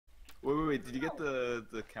Wait, did you get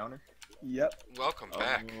the counter? Yep. Welcome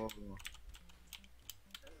back. Oh.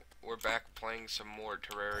 We're back playing some more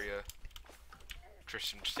Terraria.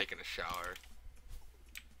 Tristan's taking a shower.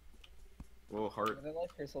 Whoa, heart. Another life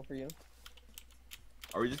crystal for you.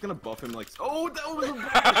 Are we just gonna buff him like? Oh, that was a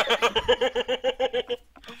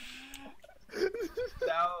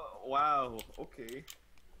wow. Okay.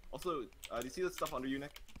 Also, do you see the stuff under you,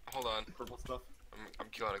 Nick? Hold on. Purple stuff. I'm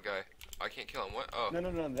killing a guy. I can't kill him. What? Oh.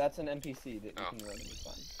 No, that's an NPC that you Oh. can run in the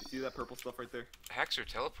sun. You see that purple stuff right there? Haxor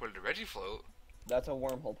teleported to Regifloat. That's a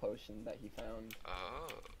wormhole potion that he found. Oh.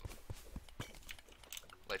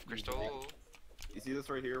 Life crystal. You see this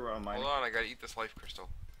right here where I'm mining? Hold on, I gotta eat this life crystal.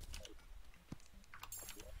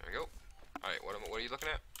 There we go. Alright, what are you looking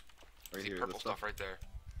at? Right See here. purple this stuff right there.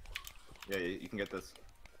 Yeah, you can get this.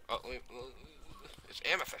 Oh, it's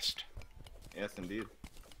amethyst. Yes, indeed.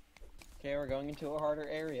 Okay, we're going into a harder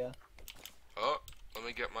area. Oh, let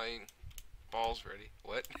me get my balls ready.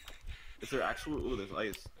 What? Is there actual? Ooh, there's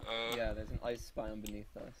ice. Yeah, there's an ice biome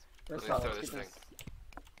beneath us. First Let of me all, throw this thing.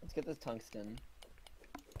 let's get this tungsten.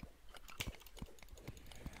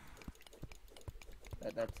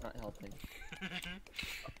 That's not helping.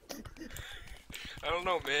 I don't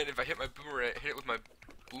know, man. If I hit my boomerang, hit it with my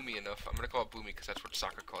boomy enough, I'm gonna call it boomy because that's what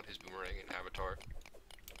Sokka called his boomerang in Avatar.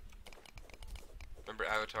 Remember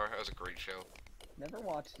Avatar? That was a great show. Never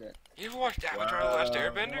watched it. You ever watched Avatar: The Last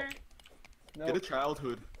Airbender? No. Get a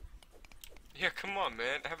childhood. Yeah, come on,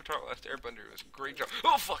 man. Avatar: The Last Airbender was a great job.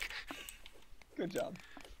 Oh fuck! Good job.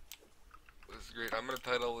 This is great. I'm gonna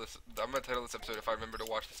title this episode. If I remember to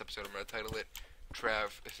watch this episode, I'm gonna title it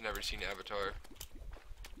 "Trav has never seen Avatar."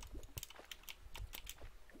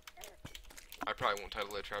 I probably won't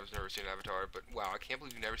title it "Trav has never seen Avatar," but wow, I can't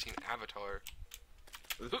believe you've never seen Avatar.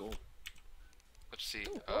 This is cool. Let's see.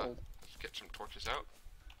 Ooh, gold. Let's get some torches out.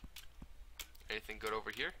 Anything good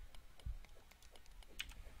over here?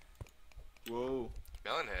 Whoa.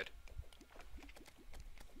 Melonhead.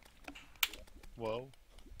 Whoa.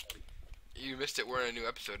 You missed it. We're in a new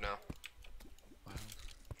episode now. Wow.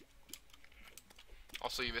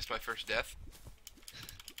 Also, you missed my first death.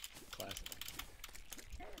 Classic.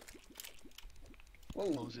 Whoa.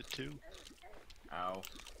 What was it, 2? Ow.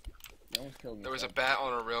 No one's killed me. There was a yet. bat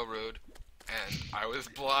on a railroad, and I was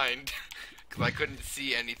blind because I couldn't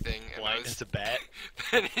see anything. And Blind as a bat?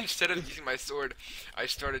 And instead of using my sword, I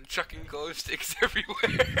started chucking glow sticks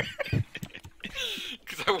everywhere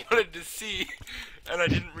because I wanted to see, and I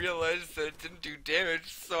didn't realize that it didn't do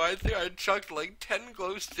damage. So I think I chucked like 10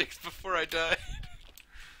 glow sticks before I died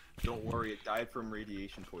Don't worry, it died from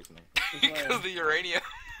radiation poisoning. because of the uranium.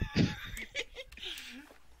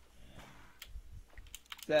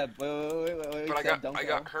 Zeb, wait, But Zeb, don't I go.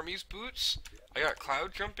 got Hermes boots. I got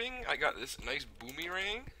cloud jumping. I got this nice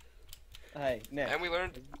boomerang. Hey, Nick. And we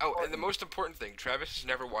learned. Oh, and the most important thing: Travis has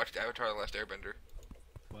never watched Avatar: The Last Airbender.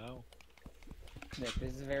 Wow. Nick,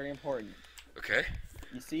 this is very important. Okay.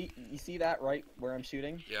 You see that right where I'm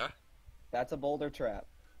shooting? Yeah. That's a boulder trap.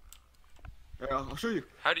 Yeah, I'll show you.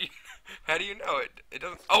 How do you know it? It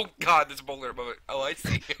doesn't. Oh God, there's a boulder above it. Oh, I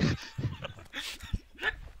see.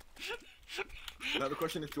 Now the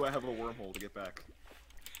question is, do I have a wormhole to get back?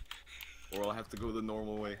 Or I'll have to go the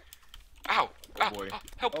normal way. Ow! Oh, Ow! boy. Oh,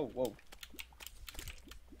 help! Oh, whoa.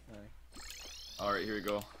 Alright. Alright, here we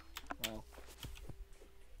go. Wow.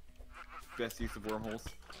 Best use of wormholes.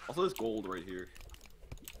 Also, there's gold right here.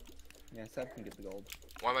 Yeah, Seb can get the gold.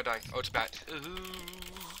 Why am I dying? Oh, it's a bat. Ooh.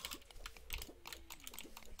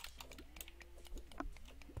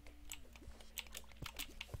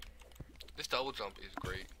 This double jump is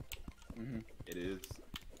great. Mm-hmm. It is.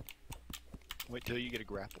 Wait till you get a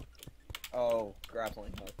grapple. Oh,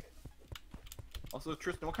 grappling hook. Also,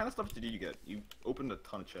 Tristan, what kind of stuff did you get? You opened a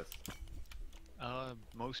ton of chests.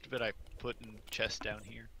 Most of it I put in chests down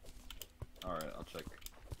here. Alright, I'll check.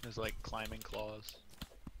 There's like climbing claws.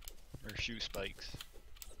 Or shoe spikes.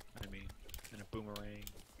 I mean, and a boomerang.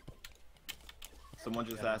 Someone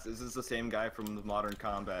just Yeah. asked, is this the same guy from the Modern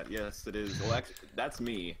Combat? Yes, it is. Well, actually, that's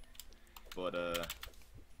me. But,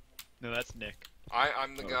 No, that's Nick.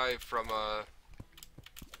 I'm the Oh. guy from I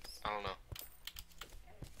don't know.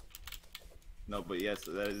 no, but yes,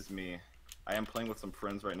 that is me. I am playing with some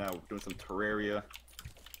friends right now. We're doing some Terraria.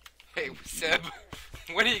 Hey Seb,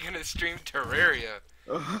 when are you gonna stream Terraria?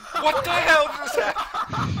 What the hell just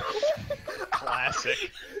happened?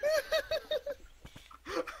 Classic.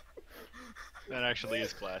 That actually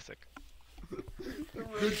is classic.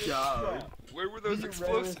 Good job. Where were those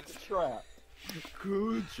explosives? Trap.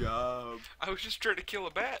 Good job. I was just trying to kill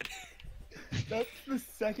a bat. That's the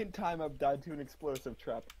second time I've died to an explosive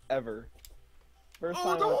trap ever. First Oh,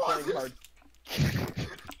 time the I was playing hard.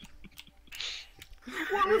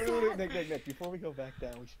 Nick, before we go back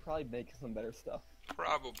down, we should probably make some better stuff.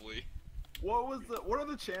 Probably. What are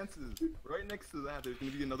the chances? Right next to that, there's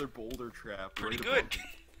gonna be another boulder trap. Pretty right good. above it.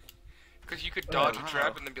 Because you could dodge wow. a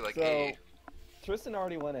trap and then be like, So, hey. Tristan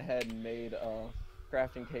already went ahead and made a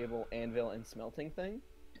crafting table, anvil, and smelting thing.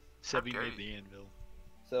 Sebby Okay. made the anvil.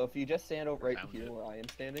 So if you just stand over right Found here it. where I am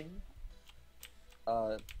standing,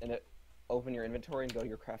 open your inventory and go to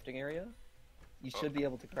your crafting area, you should be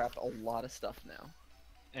able to craft a lot of stuff now.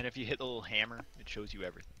 And if you hit the little hammer, it shows you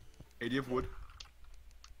everything. Hey, do you have wood?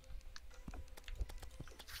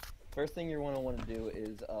 First thing you're gonna want to do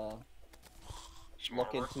is Some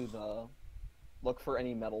look armor. into look for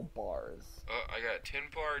any metal bars. I got a tin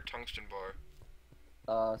bar, tungsten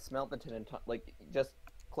bar. Smelt the tin and just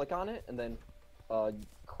click on it and then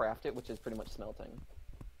craft it, which is pretty much smelting.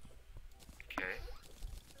 Okay.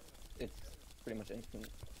 It's pretty much instant.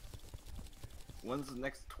 When's the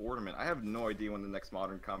next tournament? I have no idea when the next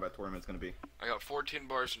Modern Combat tournament is gonna be. I got 4 tin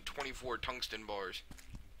bars and 24 tungsten bars.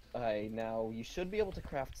 Now you should be able to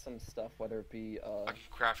craft some stuff, whether it be I can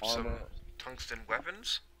craft some armor. tungsten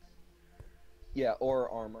weapons. Yeah, or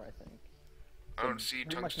armor, I think. I So don't see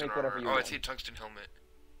pretty much tungsten make whatever armor. you Oh, I want. see a tungsten helmet.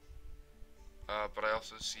 But I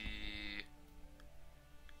also see...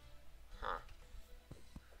 Huh.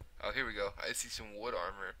 Oh, here we go. I see some wood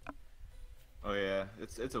armor. Oh yeah,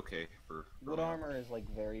 it's okay for Wood armor is like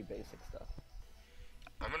very basic stuff.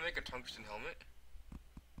 I'm gonna make a tungsten helmet.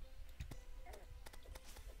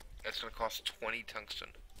 That's gonna cost 20 tungsten.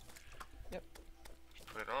 Yep.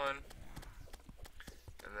 Put it on.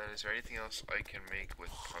 And then is there anything else I can make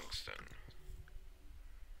with tungsten?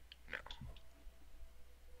 No.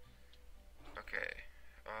 Okay.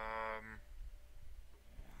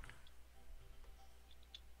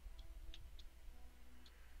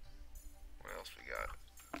 What else we got?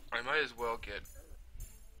 I might as well get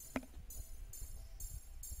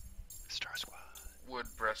Star Squad. wood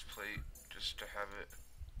breastplate just to have it.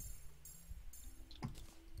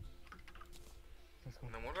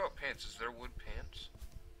 And then what about pants? Is there wood pants?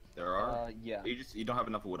 There are. Yeah. You don't have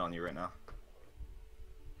enough wood on you right now.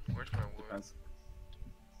 Where's my wood? Depends.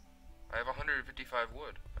 I have 155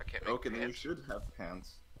 wood. I can't make Okay, then you pants. should have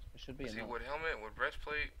pants. It should be See, enough. wood helmet, wood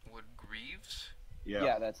breastplate, wood greaves. Yeah.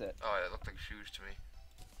 Yeah, that's it. Oh, it looked like shoes to me.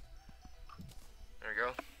 There we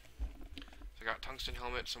go. So I got tungsten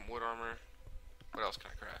helmet, some wood armor. What else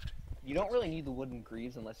can I craft? You don't really need the wooden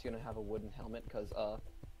greaves unless you're gonna have a wooden helmet, because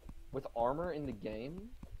with armor in the game,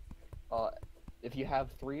 if you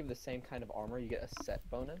have 3 of the same kind of armor, you get a set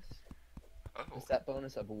bonus. Oh, The set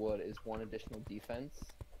bonus of wood is 1 additional defense,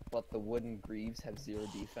 but the wooden greaves have 0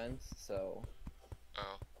 defense, so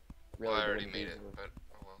oh. really Well, I the already wooden made greaves it, are but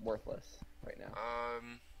oh well. worthless right now.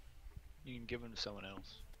 You can give them to someone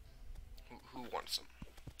else. Who wants them?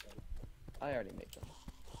 I already made them.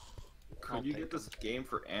 Could you get this game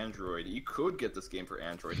for Android? You could get this game for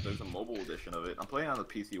Android. There's a mobile edition of it. I'm playing on the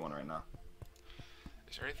PC one right now.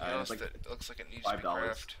 Is there anything It's else like that looks like it needs to be $5.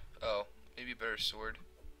 crafted? Oh, maybe a better sword.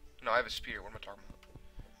 No, I have a spear. What am I talking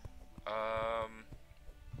about?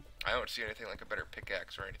 I don't see anything like a better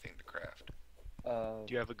pickaxe or anything to craft.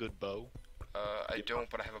 Do you have a good bow? I don't,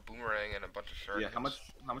 but I have a boomerang and a bunch of shards. Yeah. How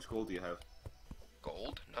much gold do you have?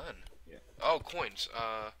 Gold? None. Yeah. Oh, coins.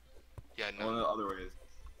 Yeah, One of none. the other ways.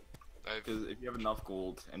 I've, Because if you have enough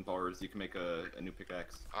gold and bars, you can make a new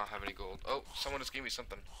pickaxe. I don't have any gold. Oh, someone just gave me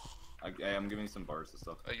something. I am giving you some bars and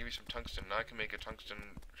stuff. I give you some tungsten. Now I can make a tungsten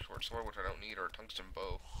short sword, which I don't need, or a tungsten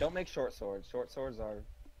bow. Don't make short swords. Short swords are,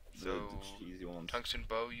 So, The cheesy ones. tungsten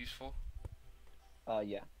bow useful?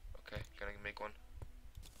 yeah. Okay, can I make one?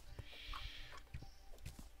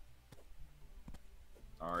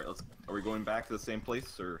 All right. Are we going back to the same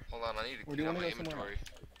place or? Hold on, I need Or to do you get out wanna my go somewhere inventory.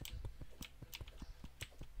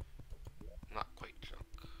 Not quite junk.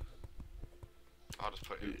 I'll just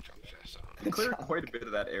put it in the junk chest. I don't know. We cleared quite a bit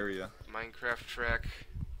of that area. Minecraft track,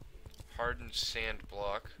 hardened sand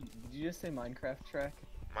block, Did you just say Minecraft track?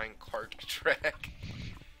 minecart track,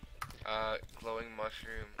 glowing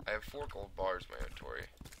mushroom. I have 4 gold bars in my inventory.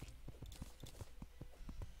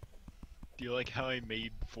 Do you like how I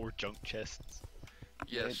made 4 junk chests?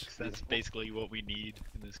 Yes. 'Cause that's basically what we need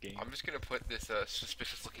in this game. I'm just gonna put this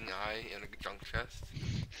suspicious looking eye in a junk chest.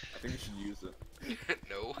 I think we should use it.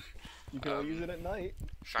 No. You can only use it at night.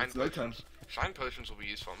 Shine It's nighttime. potions. Shine potions will be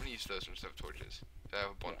useful. I'm gonna use those instead of torches. I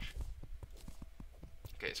have a bunch.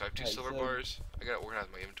 Okay, so I have 2 Alright, silver so- bars. I gotta organize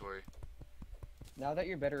my inventory. Now that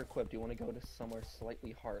you're better equipped, you want to go to somewhere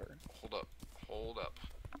slightly harder. Hold up. Hold up.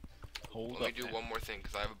 Hold Let me up, do man. one more thing,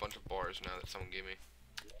 because I have a bunch of bars now that someone gave me.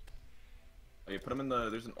 Okay, put them in the.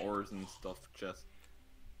 There's an ores and stuff chest.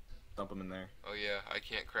 dump them in there. Oh yeah, I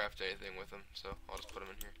can't craft anything with them, so I'll just put them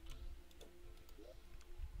in here.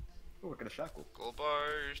 Oh, we're gonna shackle. Gold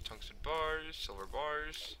bars, tungsten bars, silver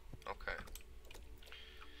bars. Okay.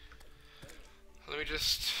 Let me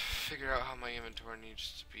just figure out how my inventory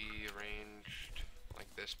needs to be arranged. Like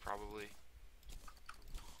this, probably.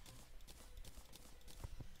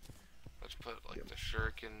 Let's put like the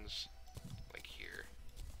shurikens like here.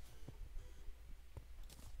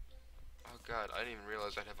 Oh god, I didn't even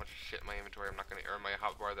realize I had a bunch of shit in my inventory. I'm not gonna earn my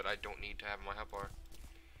hotbar that I don't need to have in my hotbar.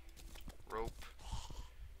 Rope.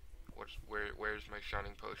 Where's my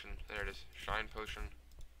shining potion? There it is. Shine potion.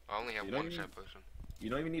 I only have one shine potion. You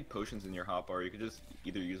don't even need potions in your hotbar. You can just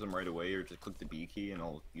either use them right away or just click the B key and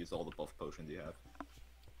it'll use all the buff potions you have.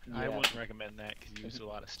 I wouldn't recommend that because you use a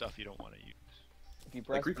lot of stuff you don't want to use. If you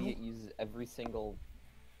press B, it uses every single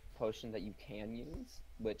potion that you can use,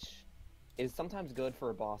 which is sometimes good for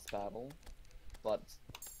a boss battle, but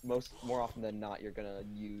more often than not, you're gonna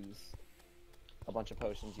use a bunch of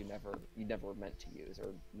potions you never were meant to use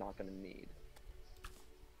or not gonna need.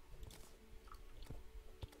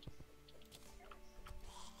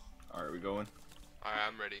 Alright, we going? Alright,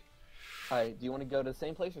 I'm ready. Alright, do you want to go to the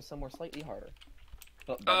same place or somewhere slightly harder?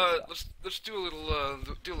 Let's do a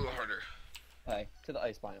little harder. Okay, to the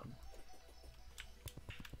ice biome.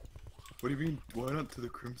 What do you mean? Why not to the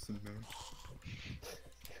Crimson, man?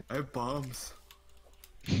 I have bombs.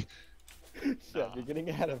 Shit, you're getting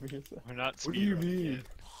ahead of yourself. We're not. What do you mean? Yet.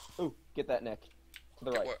 Ooh, get that, Nick. To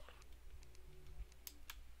the right. What?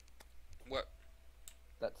 What?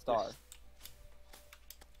 That star.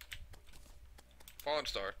 Fallen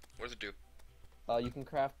star. What does it do? You can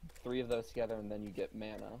craft 3 of those together and then you get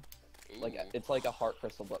mana. Ooh. Like it's like a heart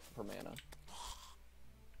crystal but for mana.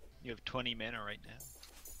 You have 20 mana right now.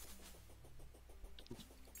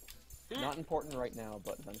 Not important right now,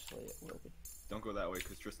 but eventually it will be. Don't go that way,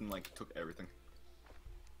 because Tristan, like, took everything.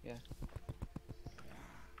 Yeah.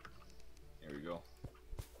 There we go.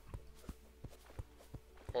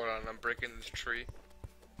 Hold on, I'm breaking this tree.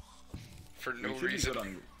 For no we should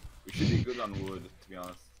reason. We should be good on wood, to be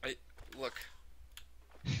honest. Look.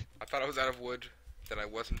 I thought I was out of wood, then I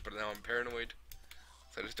wasn't, but now I'm paranoid.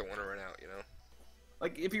 So I just don't want to run out, you know?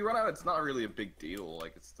 Like, if you run out, it's not really a big deal.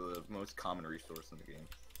 Like, it's the most common resource in the game.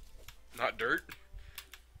 Not dirt?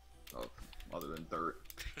 Oh, other than dirt.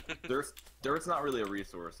 Dirt's not really a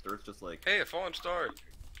resource. Dirt's just like... Hey, a fallen star!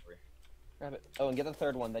 Grab it. Oh, and get the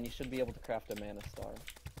 3rd one, then you should be able to craft a mana star.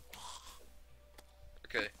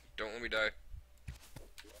 Okay, don't let me die.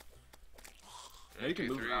 Now you can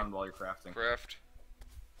move around while you're crafting. Craft.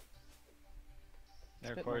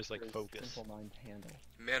 That requires like focus. Simple mind to handle.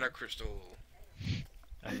 Mana crystal.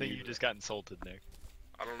 I think you just got insulted, Nick.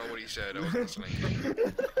 I don't know what he said, I wasn't listening.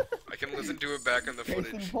 I can listen to it back in the Case in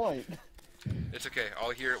footage. point. It's okay,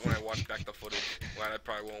 I'll hear it when I watch back the footage. When I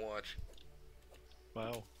probably won't watch.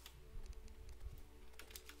 Wow.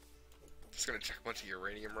 Just gonna check a bunch of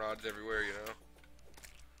uranium rods everywhere, you know?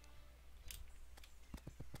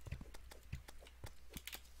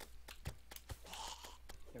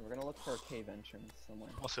 Okay, we're gonna look for a cave entrance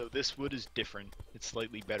somewhere. Also, this wood is different. It's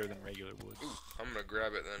slightly better than regular wood. Ooh, I'm gonna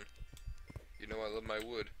grab it then. You know I love my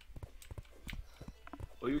wood.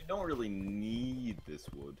 Well, you don't really need this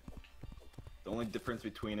wood. The only difference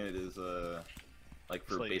between it is, like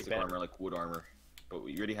for Slightly basic better. armor, like wood armor. But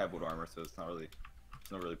we already have wood armor, so it's not really,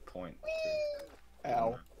 there's no really point.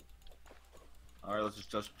 Ow. Alright, let's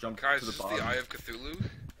just jump Guys, to the is this bottom. the Eye of Cthulhu?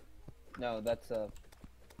 No, that's a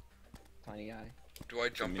tiny eye. Do I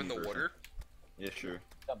jump in the version. water? Yeah, sure.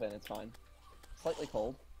 Jump in, it's fine. Slightly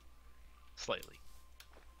cold. Slightly.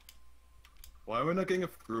 Why am I not getting a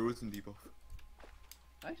frozen debuff?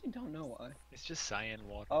 I actually don't know why. It's just cyan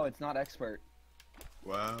water. Oh, it's not expert.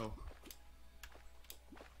 Wow.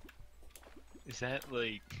 Is that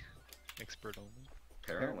like expert only?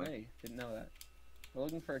 Apparently. Didn't know that. We're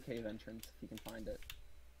looking for a cave entrance, if you can find it.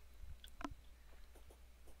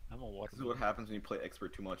 I'm a water. This is what happens when you play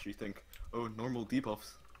expert too much. You think, oh, normal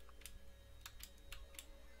debuffs.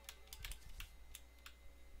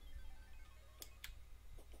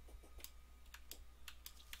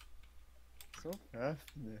 So fast,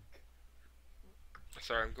 Nick.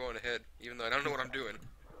 Sorry, I'm going ahead, even though I don't know what I'm doing.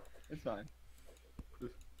 It's fine.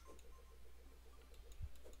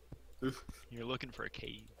 You're looking for a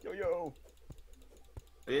cave. Yo!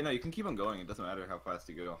 Yeah, no, you can keep on going. It doesn't matter how fast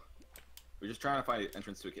you go. We're just trying to find an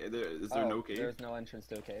entrance to a cave. Is there no cave? There's no entrance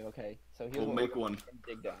to a cave. Okay, so here's We'll what make we're one. gonna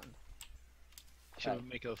dig down. Should Okay. we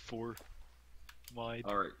make a 4 wide?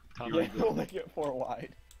 Alright. Come Yeah, on. we'll make it 4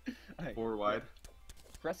 wide. Alright. 4 wide.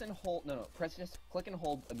 Press and hold. No. Press just click and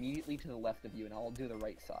hold immediately to the left of you, and I'll do the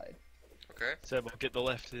right side. Okay. Seb, I'll get the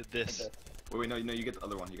left of this. Wait, no, you get the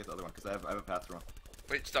other one. You get the other one, because I have a path through.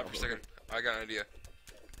 Wait, stop for a second. I got an idea.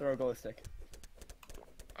 Throw a glow stick.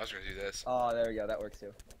 I was gonna do this. Oh, there we go. That works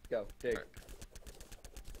too. Go, dig. Right.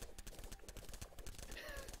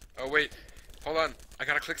 Oh wait, hold on. I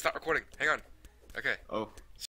gotta click stop recording. Hang on. Okay. Oh.